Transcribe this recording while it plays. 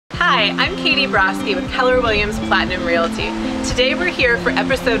Hi, I'm Katie Broskey with Keller Williams Platinum Realty. Today we're here for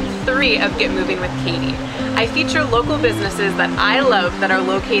episode 3 of Get Moving with Katie. I feature local businesses that I love that are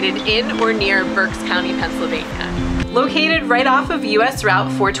located in or near Berks County, Pennsylvania. Located right off of US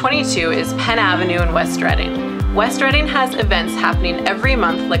Route 422 is Penn Avenue in West Reading. West Reading has events happening every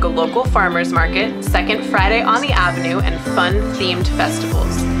month like a local farmers market, second Friday on the Avenue, and fun themed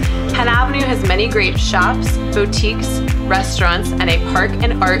festivals. Penn Avenue has many great shops, boutiques, restaurants, and a park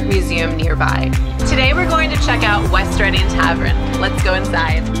and art museum nearby. Today we're going to check out West Reading Tavern. Let's go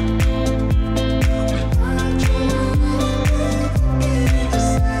inside.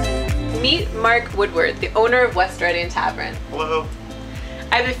 Meet Mark Woodward, the owner of West Reading Tavern. Hello.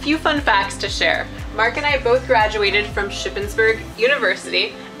 I have a few fun facts to share. Mark and I both graduated from Shippensburg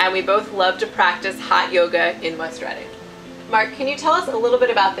University, and we both love to practice hot yoga in West Reading. Mark, can you tell us a little bit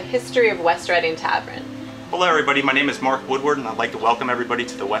about the history of West Reading Tavern? Hello everybody, my name is Mark Woodward and I'd like to welcome everybody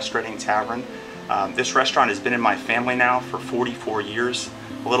to the West Reading Tavern. This restaurant has been in my family now for 44 years.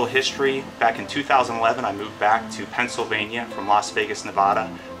 A little history, back in 2011 I moved back to Pennsylvania from Las Vegas, Nevada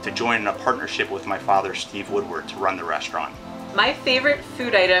to join a partnership with my father, Steve Woodward, to run the restaurant. My favorite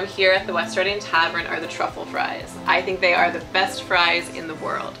food item here at the West Reading Tavern are the truffle fries. I think they are the best fries in the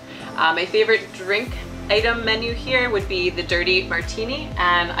world. My favorite drink item menu here would be the Dirty Martini,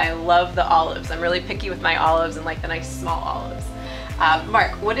 and I love the olives. I'm really picky with my olives and like the nice small olives.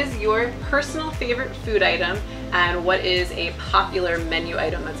 Mark, what is your personal favorite food item, and what is a popular menu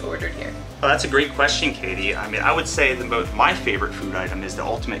item that's ordered here? Well, that's a great question, Katie. I would say my favorite food item is the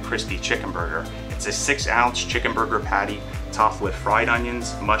Ultimate Crispy Chicken Burger. It's a 6-ounce chicken burger patty topped with fried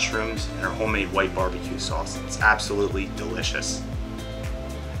onions, mushrooms, and our homemade white barbecue sauce. It's absolutely delicious.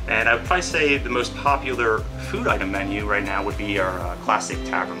 And I would probably say the most popular food item menu right now would be our classic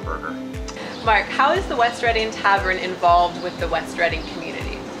tavern burger. Mark, how is the West Reading Tavern involved with the West Reading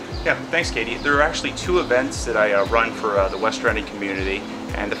community? Yeah, thanks Katie. There are actually 2 events that I run for the West Reading community.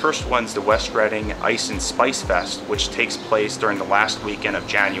 And the first one's the West Reading Ice and Spice Fest, which takes place during the last weekend of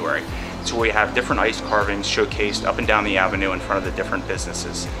January. So we have different ice carvings showcased up and down the avenue in front of the different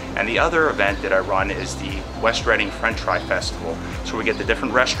businesses. And the other event that I run is the West Reading French Fry Festival. So we get the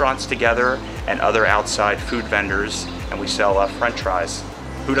different restaurants together and other outside food vendors, and we sell French fries.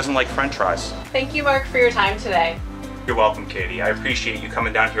 Who doesn't like French fries? Thank you, Mark, for your time today. You're welcome, Katie. I appreciate you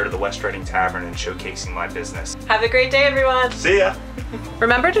coming down here to the West Reading Tavern and showcasing my business. Have a great day, everyone. See ya.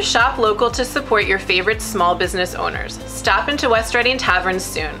 Remember to shop local to support your favorite small business owners. Stop into West Reading Tavern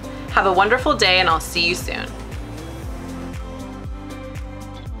soon. Have a wonderful day, and I'll see you soon.